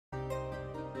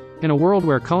In a world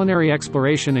where culinary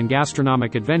exploration and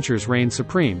gastronomic adventures reign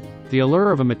supreme, the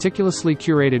allure of a meticulously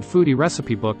curated foodie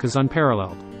recipe book is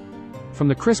unparalleled. From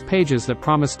the crisp pages that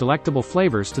promise delectable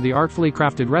flavors to the artfully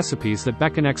crafted recipes that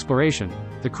beckon exploration,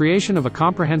 the creation of a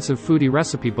comprehensive foodie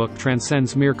recipe book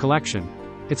transcends mere collection.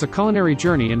 It's a culinary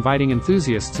journey inviting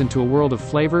enthusiasts into a world of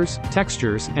flavors,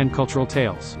 textures, and cultural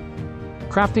tales.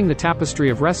 Crafting the tapestry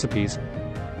of recipes.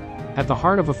 At the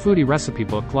heart of a foodie recipe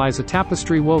book lies a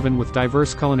tapestry woven with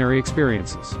diverse culinary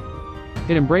experiences.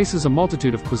 It embraces a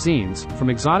multitude of cuisines, from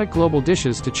exotic global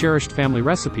dishes to cherished family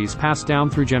recipes passed down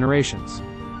through generations.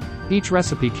 Each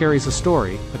recipe carries a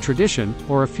story, a tradition,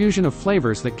 or a fusion of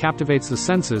flavors that captivates the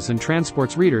senses and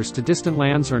transports readers to distant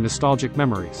lands or nostalgic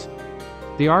memories.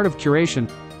 The art of curation.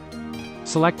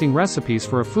 Selecting recipes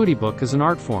for a foodie book is an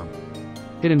art form.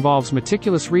 It involves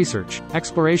meticulous research,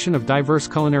 exploration of diverse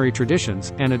culinary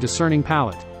traditions, and a discerning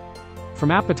palate.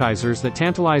 From appetizers that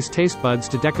tantalize taste buds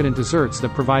to decadent desserts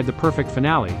that provide the perfect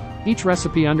finale, each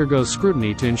recipe undergoes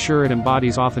scrutiny to ensure it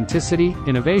embodies authenticity,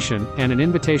 innovation, and an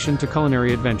invitation to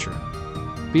culinary adventure.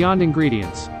 Beyond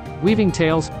ingredients. Weaving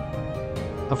tales.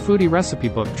 A foodie recipe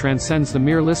book transcends the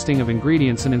mere listing of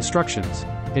ingredients and instructions.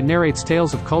 It narrates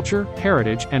tales of culture,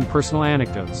 heritage, and personal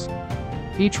anecdotes.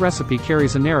 Each recipe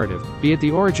carries a narrative, be it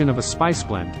the origin of a spice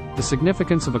blend, the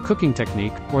significance of a cooking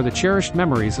technique, or the cherished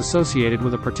memories associated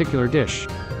with a particular dish.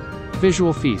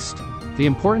 Visual feast. The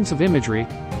importance of imagery.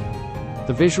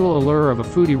 The visual allure of a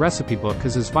foodie recipe book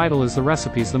is as vital as the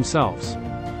recipes themselves.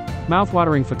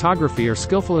 Mouthwatering photography or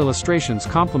skillful illustrations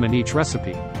complement each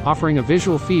recipe, offering a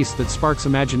visual feast that sparks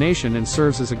imagination and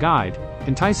serves as a guide,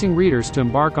 enticing readers to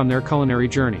embark on their culinary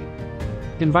journey.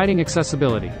 Inviting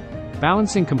accessibility.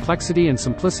 Balancing complexity and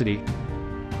simplicity.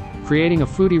 Creating a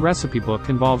foodie recipe book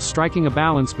involves striking a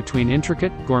balance between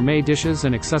intricate, gourmet dishes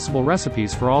and accessible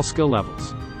recipes for all skill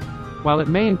levels. While it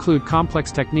may include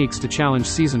complex techniques to challenge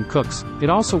seasoned cooks, it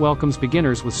also welcomes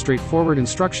beginners with straightforward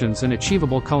instructions and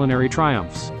achievable culinary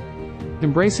triumphs.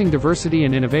 Embracing diversity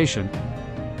and innovation.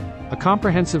 A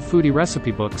comprehensive foodie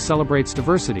recipe book celebrates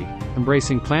diversity,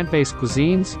 embracing plant-based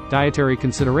cuisines, dietary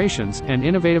considerations, and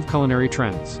innovative culinary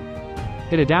trends.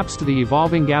 It adapts to the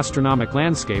evolving gastronomic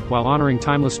landscape while honoring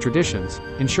timeless traditions,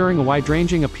 ensuring a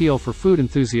wide-ranging appeal for food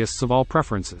enthusiasts of all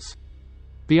preferences.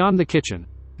 Beyond the kitchen.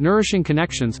 Nourishing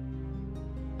connections.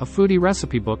 A foodie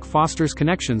recipe book fosters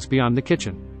connections beyond the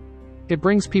kitchen. It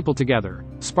brings people together,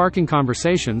 sparking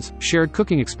conversations, shared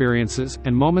cooking experiences,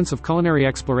 and moments of culinary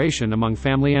exploration among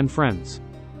family and friends.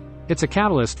 It's a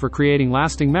catalyst for creating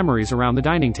lasting memories around the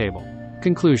dining table.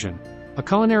 Conclusion. A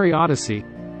culinary odyssey.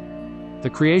 The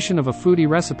creation of a foodie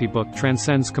recipe book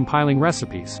transcends compiling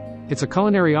recipes. It's a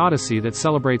culinary odyssey that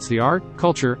celebrates the art,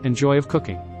 culture, and joy of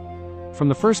cooking. From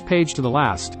the first page to the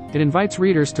last, it invites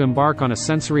readers to embark on a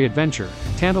sensory adventure,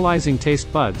 tantalizing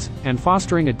taste buds, and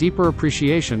fostering a deeper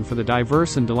appreciation for the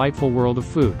diverse and delightful world of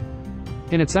food.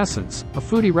 In its essence, a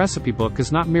foodie recipe book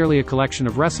is not merely a collection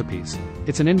of recipes.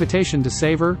 It's an invitation to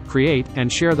savor, create,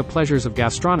 and share the pleasures of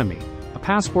gastronomy, a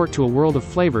passport to a world of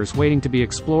flavors waiting to be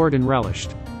explored and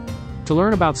relished. To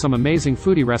learn about some amazing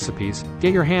foodie recipes,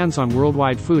 get your hands on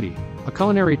Worldwide Foodie, a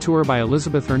culinary tour by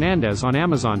Elizabeth Hernandez on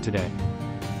Amazon today.